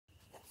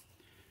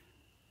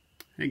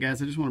Hey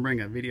guys, I just want to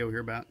bring a video here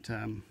about,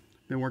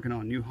 been working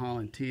on New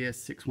Holland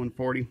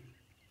TS6140.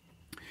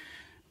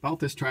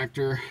 Bought this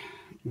tractor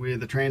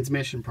with a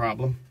transmission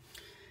problem,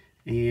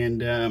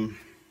 and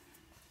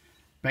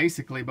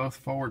basically both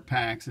forward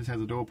packs. This has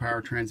a dual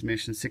power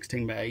transmission,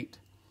 16x8,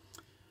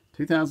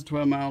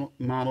 2012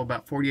 model,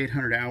 about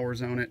 4,800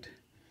 hours on it.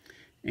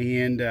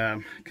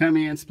 And come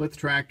in, split the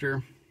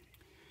tractor.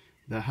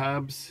 The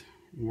hubs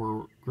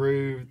were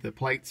grooved, the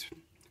plates,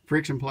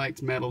 friction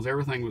plates, metals,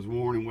 everything was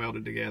worn and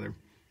welded together.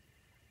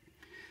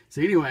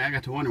 So anyway, I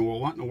got to wonder,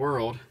 well, what in the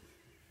world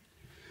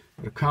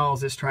would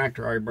cause this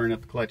tractor already burn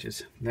up the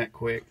clutches that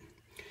quick?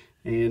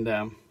 And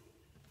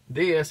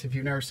this, if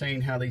you've never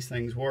seen how these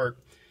things work,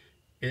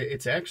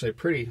 it's actually a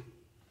pretty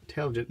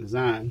intelligent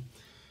design.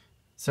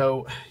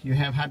 So you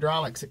have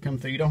hydraulics that come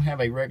through. You don't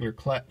have a regular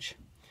clutch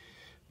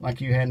like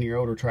you had in your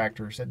older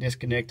tractors that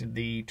disconnected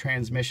the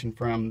transmission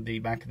from the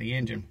back of the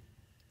engine.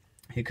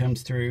 It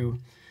comes through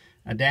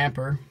a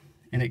damper,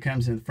 and it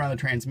comes in the front of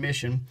the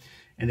transmission,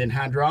 and then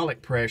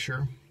hydraulic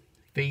pressure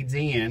feeds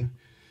in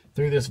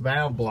through this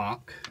valve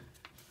block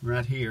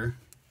right here,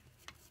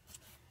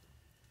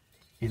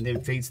 and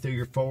then feeds through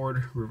your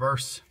forward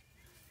reverse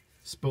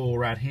spool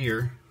right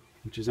here,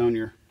 which is on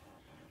your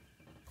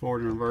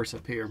forward and reverse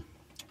up here.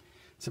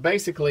 So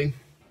basically,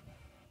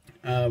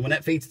 when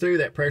that feeds through,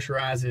 that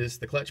pressurizes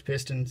the clutch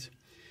pistons,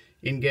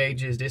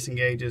 engages,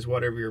 disengages,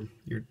 whatever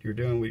you're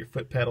doing with your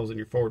foot pedals and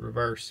your forward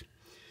reverse.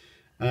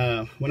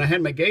 When I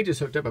had my gauges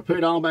hooked up, I put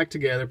it all back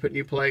together, put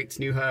new plates,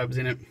 new hubs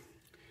in it.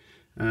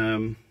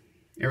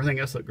 Everything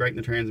else looked great in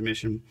the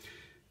transmission.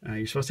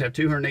 You're supposed to have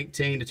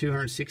 218 to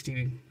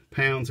 260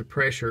 pounds of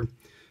pressure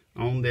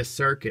on this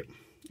circuit.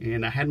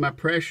 And I had my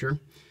pressure,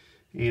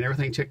 and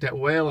everything checked out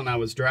well, and I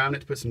was driving it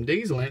to put some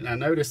diesel in it, and I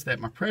noticed that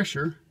my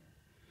pressure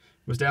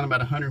was down about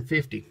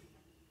 150.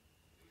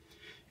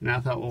 And I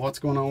thought, well, what's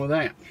going on with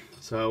that?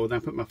 So then I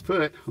put my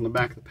foot on the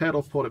back of the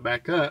pedal, pulled it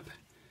back up,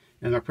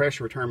 and my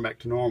pressure returned back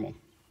to normal.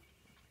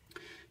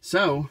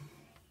 So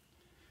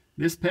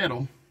this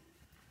pedal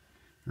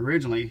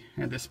originally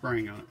had this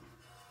spring on it,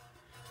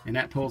 and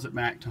that pulls it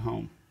back to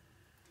home.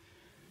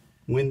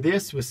 When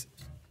this was,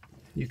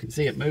 you can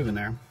see it moving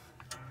there,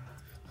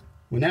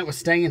 when that was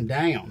staying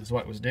down is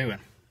what it was doing,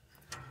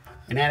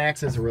 and that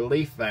acts as a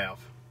relief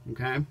valve,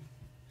 okay?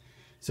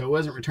 So it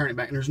wasn't returning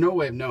back, and there's no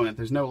way of knowing it.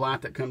 There's no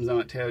light that comes on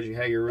that tells you,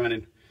 hey, you're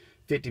running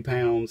 50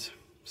 pounds,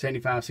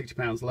 75, 60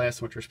 pounds less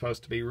than what you're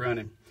supposed to be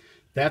running.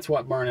 That's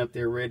what burned up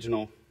the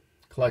original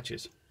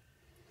clutches.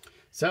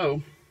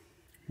 So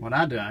what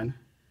I done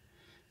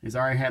is I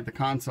already had the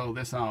console of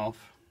this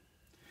off.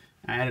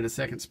 I added a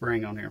second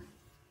spring on here.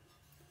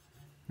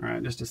 All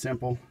right, just a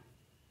simple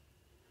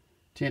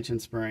tension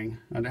spring.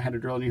 I had to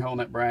drill a new hole in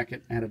that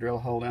bracket. I had to drill a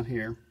hole down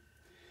here. And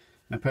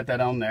I put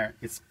that on there.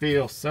 It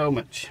feels so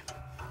much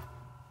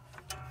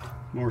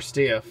more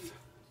stiff.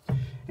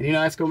 And you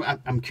know,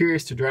 I'm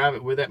curious to drive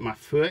it with it at my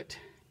foot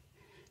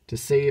to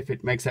see if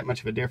it makes that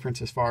much of a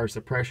difference as far as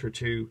the pressure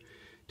to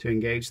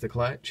engage the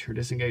clutch or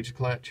disengage the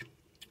clutch,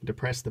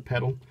 depress the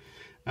pedal.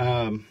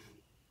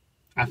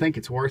 I think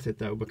it's worth it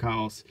though,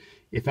 because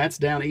if that's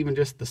down even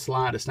just the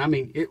slightest, I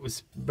mean, it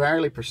was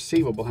barely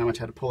perceivable how much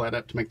I had to pull that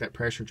up to make that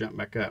pressure jump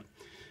back up.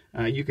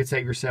 You could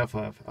save yourself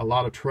a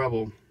lot of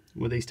trouble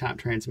with these type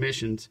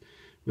transmissions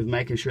with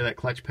making sure that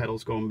clutch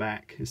pedal's going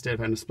back instead of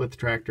having to split the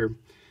tractor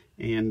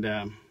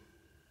and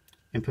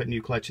put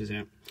new clutches in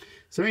it.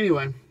 So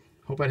anyway,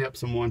 hope that helps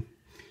someone.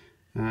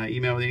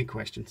 Email with any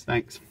questions.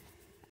 Thanks.